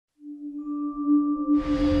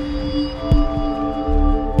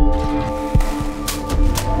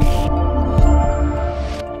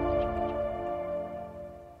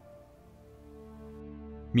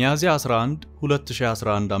ሚያዝያ 11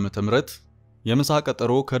 2011 ዓ.ም የምሳ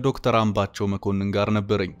ቀጠሮ ከዶክተር አምባቸው መኮንን ጋር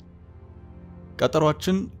ነበረኝ።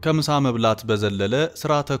 ቀጠሯችን ከምሳ መብላት በዘለለ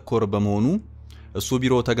ስራ ተኮር በመሆኑ እሱ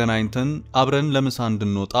ቢሮ ተገናኝተን አብረን ለምሳ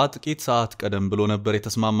እንድንወጣ ጥቂት ሰዓት ቀደም ብሎ ነበር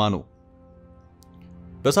የተስማማነው።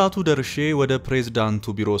 በሰዓቱ ደርሼ ወደ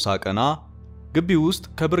ፕሬዝዳንቱ ቢሮ ሳቀና ግቢ ውስጥ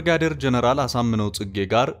ከብርጋዴር ጀነራል አሳምነው ጽጌ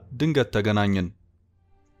ጋር ድንገት ተገናኘን።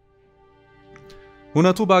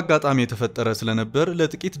 ሁነቱ በአጋጣሚ የተፈጠረ ስለነበር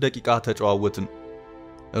ለጥቂት ደቂቃ ተጨዋወትን።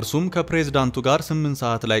 እርሱም ከፕሬዝዳንቱ ጋር 8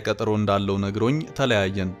 ሰዓት ላይ ቀጠሮ እንዳለው ነግሮኝ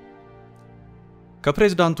ተለያየን።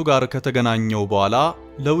 ከፕሬዝዳንቱ ጋር ከተገናኘው በኋላ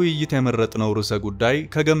ለውይይት የመረጥነው ርዕሰ ጉዳይ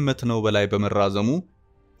ከገመትነው በላይ በመራዘሙ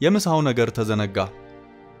የምሳው ነገር ተዘነጋ።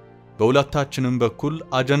 በሁለታችንም በኩል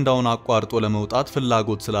አጀንዳውን አቋርጦ ለመውጣት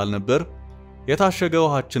ፍላጎት ስላልነበር የታሸገ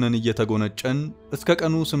ውሃችንን እየተጎነጨን እስከ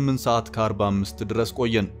ቀኑ 8:45 ድረስ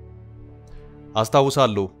ቆየን።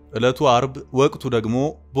 አስታውሳለሁ ዕለቱ አርብ ወቅቱ ደግሞ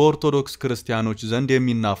በኦርቶዶክስ ክርስቲያኖች ዘንድ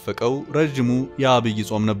የሚናፈቀው ረጅሙ የአብይ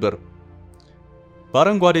ጾም ነበር።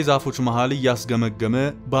 በአረንጓዴ ዛፎች መሃል እያስገመገመ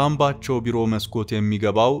በአምባቸው ቢሮ መስኮት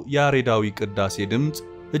የሚገባው ያሬዳዊ ቅዳሴ ድምጽ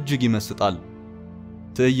እጅግ ይመስጣል።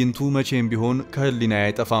 ትዕይንቱ መቼም ቢሆን ከህሊናዬ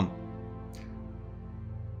አይጠፋም።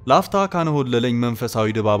 ላፍታ ካነሆለለኝ መንፈሳዊ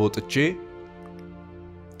ድባብ ወጥቼ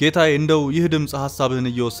ጌታዬ እንደው ይህ ድምጽ ሐሳብህን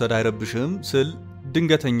እየወሰደ አይረብሽም ስል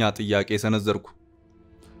ድንገተኛ ጥያቄ ሰነዘርኩ።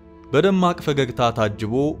 በደማቅ ፈገግታ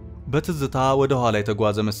ታጅቦ በትዝታ ወደ ኋላ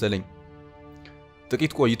የተጓዘ መሰለኝ።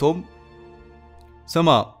 ጥቂት ቆይቶም ስማ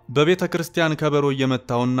በቤተ ክርስቲያን ከበሮ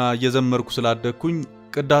እየመታውና እየዘመርኩ ስላደኩኝ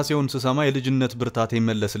ቅዳሴውን ስሰማ የልጅነት ብርታቴ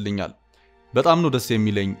ይመለስልኛል። በጣም ነው ደስ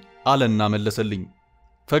የሚለኝ አለና መለሰልኝ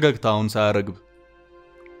ፈገግታውን ሳያረግብ።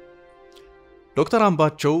 ዶክተር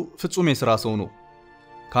አምባቸው ፍጹም የሥራ ሰው ነው።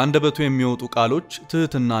 ከአንደበቱ የሚወጡ ቃሎች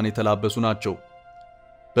ትህትናን የተላበሱ ናቸው።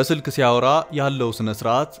 በስልክ ሲያወራ ያለው ስነ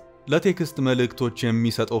ስርዓት፣ ለቴክስት መልእክቶች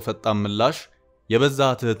የሚሰጠው ፈጣን ምላሽ፣ የበዛ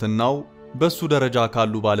ትህትናው በሱ ደረጃ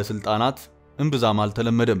ካሉ ባለስልጣናት እንብዛም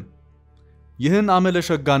አልተለመደም። ይህን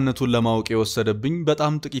አመለሸጋነቱን ለማወቅ የወሰደብኝ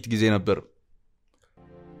በጣም ጥቂት ጊዜ ነበር።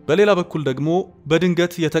 በሌላ በኩል ደግሞ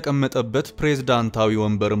በድንገት የተቀመጠበት ፕሬዝዳንታዊ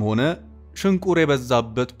ወንበርም ሆነ ሽንቁር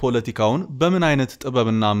የበዛበት ፖለቲካውን በምን አይነት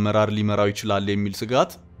ጥበብና አመራር ሊመራው ይችላል የሚል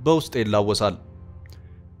ስጋት በውስጤ ይላወሳል።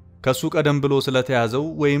 ከሱ ቀደም ብሎ ስለተያዘው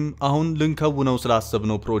ወይም አሁን ልንከውነው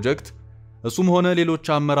ስላሰብነው ፕሮጀክት እሱም ሆነ ሌሎች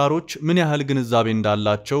አመራሮች ምን ያህል ግንዛቤ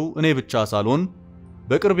እንዳላቸው እኔ ብቻ ሳልሆን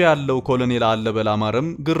በቅርብ ያለው ኮሎኔል አለበላማረም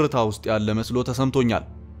ግርታ ውስጥ ያለ መስሎ ተሰምቶኛል።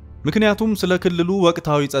 ምክንያቱም ስለ ክልሉ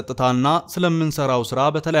ወቅታዊ ጸጥታና ስለምንሰራው ስራ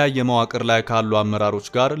በተለያየ መዋቅር ላይ ካሉ አመራሮች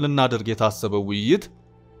ጋር ልናደርግ የታሰበው ውይይት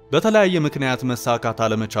በተለያየ ምክንያት መሳካት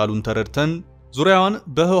አለመቻሉን ተረድተን ዙሪያዋን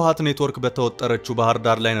በህወሓት ኔትወርክ በተወጠረችው ባህር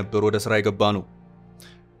ዳር ላይ ነበር ወደ ስራ የገባነው።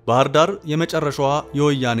 ባህር ዳር የመጨረሻዋ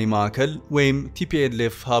የወያኔ ማዕከል ወይም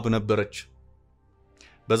ቲፒኤልኤፍ ሀብ ነበረች።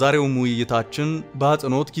 በዛሬውም ውይይታችን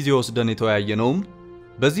በአጽንኦት ጊዜ ወስደን የተወያየነውም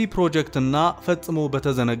በዚህ ፕሮጀክትና ፈጽሞ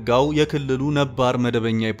በተዘነጋው የክልሉ ነባር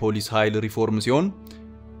መደበኛ የፖሊስ ኃይል ሪፎርም ሲሆን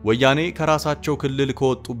ወያኔ ከራሳቸው ክልል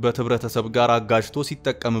ከወጡበት ህብረተሰብ ጋር አጋጅቶ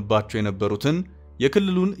ሲጠቀምባቸው የነበሩትን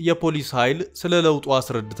የክልሉን የፖሊስ ኃይል ስለ ለውጡ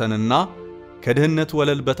አስረድተንና ከድህነት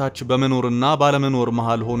ወለል በታች በመኖርና ባለመኖር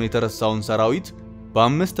መሃል ሆኖ የተረሳውን ሰራዊት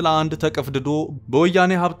በ5-1 ተቀፍድዶ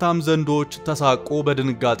በወያኔ ሀብታም ዘንዶች ተሳቆ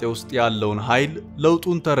በድንጋጤ ውስጥ ያለውን ኃይል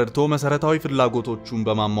ለውጡን ተረድቶ መሰረታዊ ፍላጎቶቹን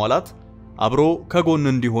በማሟላት አብሮ ከጎን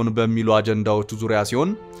እንዲሆን በሚሉ አጀንዳዎች ዙሪያ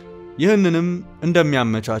ሲሆን ይህንንም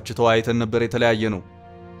እንደሚያመቻች ተወያይተን ነበር የተለያየ ነው።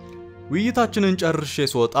 ውይይታችንን ጨርሼ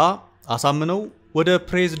ስወጣ አሳምነው ወደ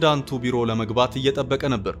ፕሬዝዳንቱ ቢሮ ለመግባት እየጠበቀ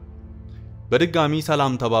ነበር። በድጋሚ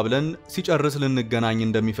ሰላም ተባብለን ሲጨርስ ልንገናኝ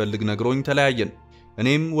እንደሚፈልግ ነግሮኝ ተለያየን።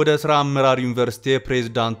 እኔም ወደ ስራ አመራር ዩኒቨርሲቲ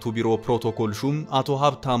ፕሬዝዳንቱ ቢሮ ፕሮቶኮል ሹም አቶ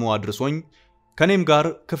ሀብታሙ አድርሶኝ ከኔም ጋር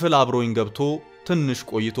ክፍል አብሮኝ ገብቶ ትንሽ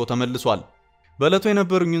ቆይቶ ተመልሷል። በእለቱ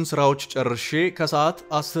የነበሩኝን ስራዎች ጨርሼ ከሰዓት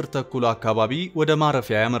 10:30 አካባቢ ወደ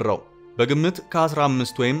ማረፊያ ያመራው። በግምት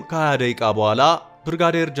ከ15 ወይም ከ20 ደቂቃ በኋላ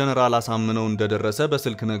ብርጋዴር ጀነራል አሳምነው እንደደረሰ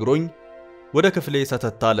በስልክ ነግሮኝ ወደ ክፍሌ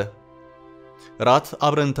ሰተት አለ። ራት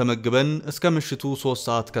አብረን ተመግበን እስከ ምሽቱ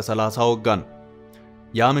 3:30 ወጋን።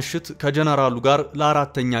 ያ ምሽት ከጀነራሉ ጋር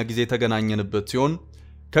ለአራተኛ ጊዜ ተገናኘንበት ሲሆን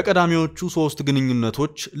ከቀዳሚዎቹ 3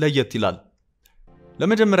 ግንኙነቶች ለየት ይላል።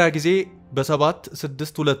 ለመጀመሪያ ጊዜ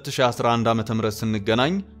በ7/6/2011 ዓ.ም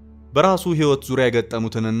ስንገናኝ በራሱ ህይወት ዙሪያ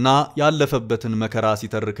የገጠሙትንና ያለፈበትን መከራ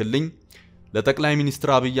ሲተርክልኝ ለጠቅላይ ሚኒስትር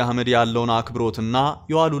አብይ አህመድ ያለውን አክብሮትና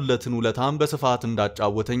የዋሉለትን ውለታም በስፋት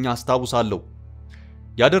እንዳጫወተኝ አስታውሳለሁ።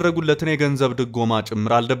 ያደረጉለትን የገንዘብ ድጎማ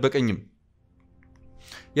ጭምር አልደበቀኝም።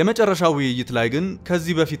 የመጨረሻው ውይይት ላይ ግን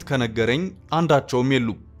ከዚህ በፊት ከነገረኝ አንዳቸውም የሉ።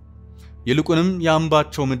 ይልቁንም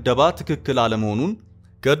የአምባቸው ምደባ ትክክል አለመሆኑን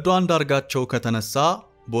ገዱ አንዳርጋቸው ከተነሳ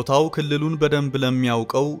ቦታው ክልሉን በደንብ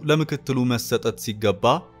ለሚያውቀው ለምክትሉ መሰጠት ሲገባ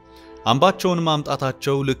አምባቸውን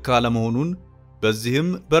ማምጣታቸው ልክ አለመሆኑን በዚህም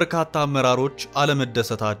በርካታ አመራሮች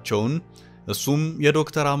አለመደሰታቸውን እሱም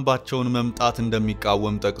የዶክተር አምባቸውን መምጣት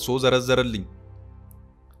እንደሚቃወም ጠቅሶ ዘረዘረልኝ።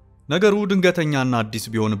 ነገሩ ድንገተኛና አዲስ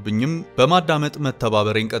ቢሆንብኝም በማዳመጥ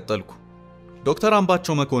መተባበሬን ቀጠልኩ። ዶክተር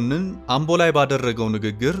አምባቸው መኮንን አምቦ ላይ ባደረገው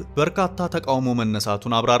ንግግር በርካታ ተቃውሞ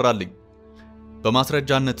መነሳቱን አብራራልኝ።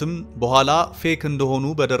 በማስረጃነትም በኋላ ፌክ እንደሆኑ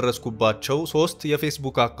በደረስኩባቸው 3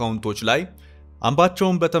 የፌስቡክ አካውንቶች ላይ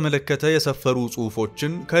አምባቸውን በተመለከተ የሰፈሩ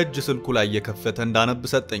ጽሑፎችን ከእጅ ስልኩ ላይ የከፈተ እንዳነብ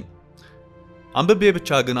ሰጠኝ። አንብቤ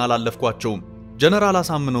ብቻ ግን አላለፍኳቸውም። ጀነራል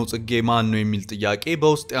አሳምነው ጽጌ ማን ነው የሚል ጥያቄ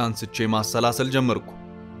በውስጤ አንስቼ ማሰላሰል ጀመርኩ።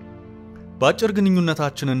 በአጭር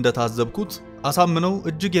ግንኙነታችን እንደታዘብኩት አሳምነው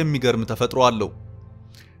እጅግ የሚገርም ተፈጥሮ አለው።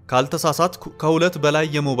 ካልተሳሳትኩ ከ2 በላይ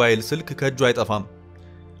የሞባይል ስልክ ከእጁ አይጠፋም።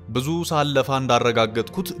 ብዙ ሳለፋ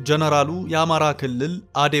እንዳረጋገጥኩት ጀነራሉ የአማራ ክልል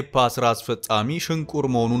አዴፓ ስራ አስፈጻሚ ሽንቁር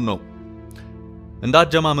መሆኑን ነው።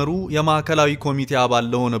 እንዳጀማመሩ የማዕከላዊ ኮሚቴ አባል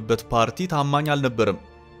ለሆነበት ፓርቲ ታማኝ አልነበረም።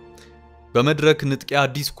 በመድረክ ንጥቂያ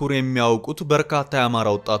ዲስኩር የሚያውቁት በርካታ የአማራ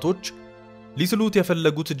ወጣቶች ሊስሉት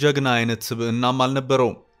የፈለጉት ጀግና አይነት ስብዕናም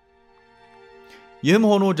አልነበረውም። ይህም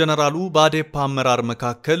ሆኖ ጀነራሉ በአዴፓ አመራር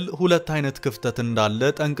መካከል 2 አይነት ክፍተት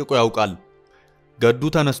እንዳለ ጠንቅቆ ያውቃል። ገዱ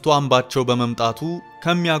ተነስቶ አምባቸው በመምጣቱ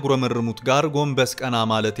ከሚያጉረመርሙት ጋር ጎንበስ ቀና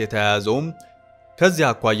ማለት የተያያዘውም ከዚያ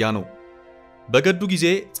አኳያ ነው። በገዱ ጊዜ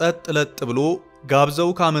ጸጥ ለጥ ብሎ ጋብዘው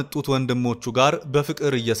ካመጡት ወንድሞቹ ጋር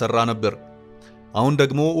በፍቅር እየሰራ ነበር። አሁን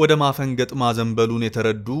ደግሞ ወደ ማፈንገጥ ማዘንበሉን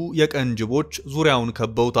የተረዱ የቀንጅቦች ዙሪያውን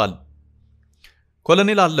ከበውታል።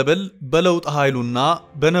 ኮሎኔል አለበል በለውጥ ኃይሉና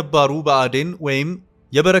በነባሩ በአዴን ወይም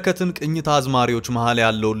የበረከትን ቅኝት አዝማሪዎች መሃል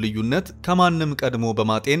ያለውን ልዩነት ከማንም ቀድሞ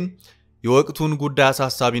በማጤን የወቅቱን ጉዳይ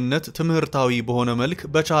አሳሳቢነት ትምህርታዊ በሆነ መልክ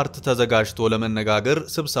በቻርት ተዘጋጅቶ ለመነጋገር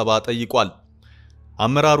ስብሰባ ጠይቋል።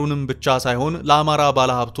 አመራሩንም ብቻ ሳይሆን ለአማራ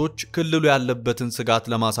ባለሀብቶች ክልሉ ያለበትን ስጋት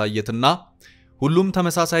ለማሳየትና ሁሉም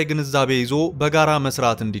ተመሳሳይ ግንዛቤ ይዞ በጋራ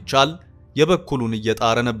መስራት እንዲቻል የበኩሉን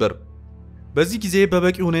እየጣረ ነበር። በዚህ ጊዜ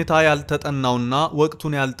በበቂ ሁኔታ ያልተጠናውና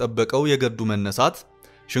ወቅቱን ያልጠበቀው የገዱ መነሳት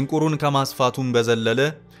ሽንቁሩን ከማስፋቱን በዘለለ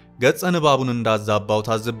ገጸ ንባቡን እንዳዛባው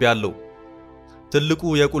ታዝቤያለሁ። ትልቁ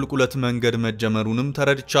የቁልቁለት መንገድ መጀመሩንም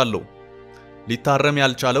ተረድቻለሁ። ሊታረም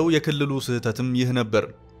ያልቻለው የክልሉ ስህተትም ይህ ነበር።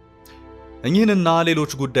 እኚህንና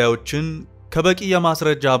ሌሎች ጉዳዮችን ከበቂ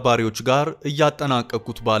የማስረጃ አባሪዎች ጋር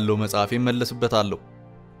እያጠናቀቅኩት ባለው መጽሐፍ መለስበታለሁ።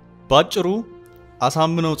 ባጭሩ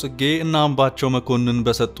አሳምነው ጽጌ እና አምባቸው መኮንን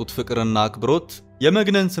በሰጡት ፍቅርና አክብሮት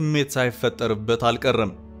የመግነን ስሜት ሳይፈጠርበት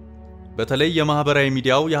አልቀረም። በተለይ የማህበራዊ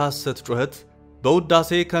ሚዲያው የሐሰት ጩኸት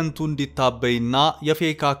በውዳሴ ከንቱ እንዲታበይና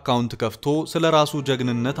የፌክ አካውንት ከፍቶ ስለራሱ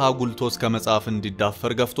ጀግንነት አጉልቶ እስከ መጻፍ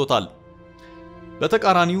እንዲዳፈር ገፍቶታል።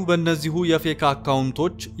 በተቃራኒው በእነዚሁ የፌክ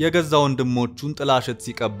አካውንቶች የገዛ ወንድሞቹን ጥላሸት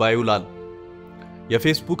ሲቀባ ይውላል።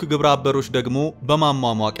 የፌስቡክ ግብረ አበሮች ደግሞ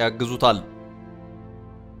በማሟሟቅ ያግዙታል።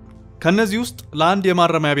 ከነዚህ ውስጥ ለአንድ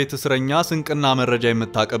የማረሚያ ቤት እስረኛ ስንቅና መረጃ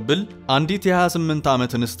የምታቀብል አንዲት የ28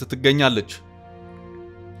 ዓመት እንስት ትገኛለች።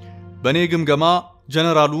 በኔ ግምገማ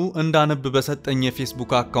ጀነራሉ እንዳነብ በሰጠኝ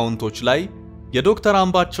የፌስቡክ አካውንቶች ላይ የዶክተር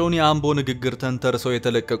አምባቸውን የአምቦ ንግግር ተንተርሰው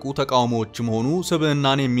የተለቀቁ ተቃውሞዎችም ሆኑ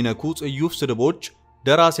ስብዕናን የሚነኩ ጽዩፍ ስድቦች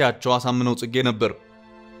ደራሲያቸው አሳምነው ጽጌ ነበር።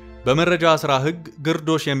 በመረጃ ስራ ህግ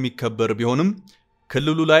ግርዶሽ የሚከበር ቢሆንም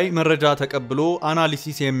ክልሉ ላይ መረጃ ተቀብሎ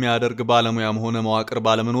አናሊሲስ የሚያደርግ ባለሙያም ሆነ መዋቅር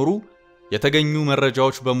ባለመኖሩ የተገኙ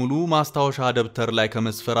መረጃዎች በሙሉ ማስታወሻ ደብተር ላይ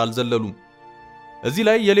ከመስፈር አልዘለሉም። እዚህ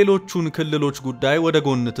ላይ የሌሎቹን ክልሎች ጉዳይ ወደ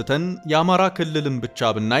ጎን ትተን የአማራ ክልልን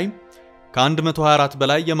ብቻ ብናይ ከ124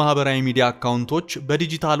 በላይ የማህበራዊ ሚዲያ አካውንቶች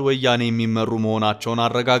በዲጂታል ወያኔ የሚመሩ መሆናቸውን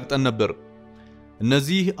አረጋግጠን ነበር።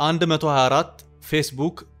 እነዚህ 124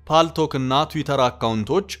 ፌስቡክ፣ ፓልቶክ እና ትዊተር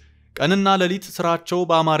አካውንቶች ቀንና ሌሊት ስራቸው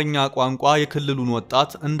በአማርኛ ቋንቋ የክልሉን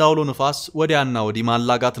ወጣት እንዳውሎ ንፋስ ወዲያና ወዲህ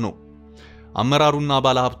ማላጋት ነው። አመራሩና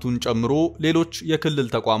ባለሀብቱን ጨምሮ ሌሎች የክልል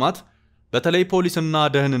ተቋማት በተለይ ፖሊስና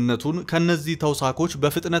ደህንነቱን ከነዚህ ተውሳኮች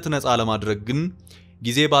በፍጥነት ነፃ ለማድረግ ግን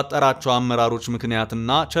ጊዜ ባጠራቸው አመራሮች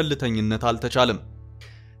ምክንያትና ቸልተኝነት አልተቻለም።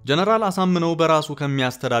 ጀነራል አሳምነው በራሱ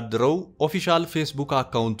ከሚያስተዳድረው ኦፊሻል ፌስቡክ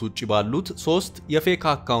አካውንት ውጪ ባሉት 3 የፌክ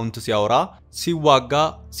አካውንት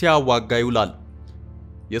ሲያዋጋ ይውላል።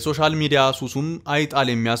 የሶሻል ሚዲያ ሱሱም አይጣል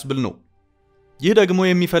የሚያስብል ነው። ይህ ደግሞ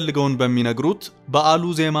የሚፈልገውን በሚነግሩት በአሉ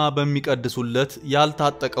ዜማ በሚቀድሱለት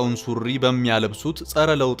ያልታጠቀውን ሱሪ በሚያለብሱት ጸረ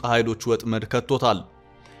ለውጥ ኃይሎች ወጥመድ ከቶታል።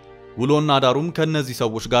 ውሎና ዳሩም ከነዚህ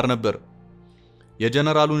ሰዎች ጋር ነበር።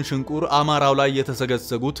 የጀነራሉን ሽንቁር አማራው ላይ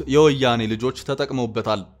የተሰገሰጉት የወያኔ ልጆች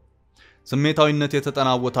ተጠቅመውበታል። ስሜታዊነት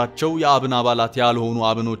የተጠናወታቸው የአብን አባላት ያልሆኑ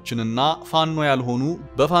አብኖችንና ፋኖ ያልሆኑ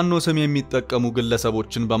በፋኖ ስም የሚጠቀሙ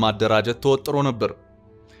ግለሰቦችን በማደራጀት ተወጥሮ ነበር።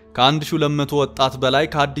 ከ1200 ወጣት በላይ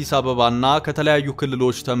ከአዲስ አበባና ከተለያዩ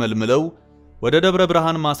ክልሎች ተመልምለው ወደ ደብረ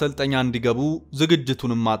ብርሃን ማሰልጠኛ እንዲገቡ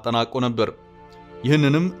ዝግጅቱንም አጠናቆ ነበር።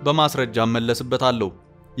 ይህንንም በማስረጃ መለስበታለሁ።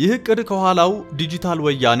 ይህ ዕቅድ ከኋላው ዲጂታል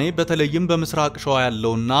ወያኔ በተለይም በምስራቅ ሸዋ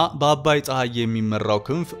ያለውና በአባይ ፀሐይ የሚመራው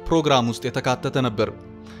ክንፍ ፕሮግራም ውስጥ የተካተተ ነበር።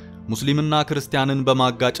 ሙስሊምና ክርስቲያንን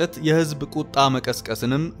በማጋጨት የህዝብ ቁጣ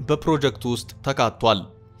መቀስቀስንም በፕሮጀክቱ ውስጥ ተካቷል።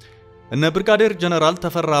 እነ ብርጋዴር ጀነራል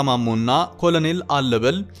ተፈራ ማሞና ኮሎኔል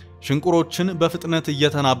አለበል ሽንቁሮችን በፍጥነት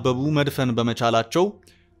እየተናበቡ መድፈን በመቻላቸው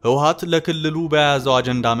ህወሓት ለክልሉ በያዘው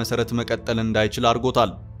አጀንዳ መሰረት መቀጠል እንዳይችል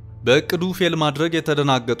አድርጎታል። በእቅዱ ፌል ማድረግ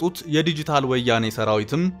የተደናገጡት የዲጂታል ወያኔ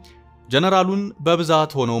ሰራዊትም ጀነራሉን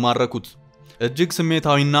በብዛት ሆነው ማረኩት። እጅግ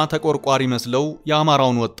ስሜታዊና ተቆርቋሪ መስለው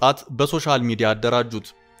የአማራውን ወጣት በሶሻል ሚዲያ አደራጁት።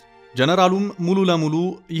 ጀነራሉም ሙሉ ለሙሉ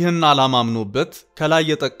ይህን አላማምኖበት ከላይ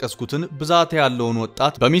የጠቀስኩትን ብዛት ያለውን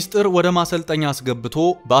ወጣት በሚስጥር ወደ ማሰልጠኛ አስገብቶ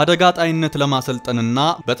በአደጋ ጣይነት ለማሰልጠንና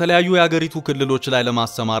በተለያዩ የአገሪቱ ክልሎች ላይ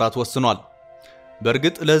ለማሰማራት ወስኗል።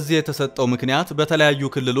 በእርግጥ ለዚህ የተሰጠው ምክንያት በተለያዩ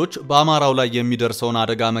ክልሎች በአማራው ላይ የሚደርሰውን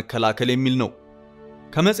አደጋ መከላከል የሚል ነው።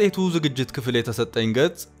 ከመጽሔቱ ዝግጅት ክፍል የተሰጠኝ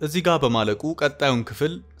ገጽ እዚህ ጋር በማለቁ ቀጣዩን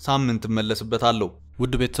ክፍል ሳምንት መለስበታለሁ።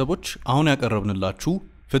 ውድ ቤተሰቦች አሁን ያቀረብንላችሁ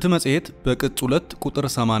ፍትህ መጽሔት በቅጽ 2 ቁጥር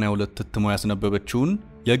 82 እትሞ ያስነበበችውን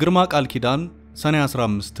የግርማ ቃል ኪዳን ሰኔ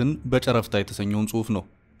 15ን በጨረፍታ የተሰኘውን ጽሑፍ ነው።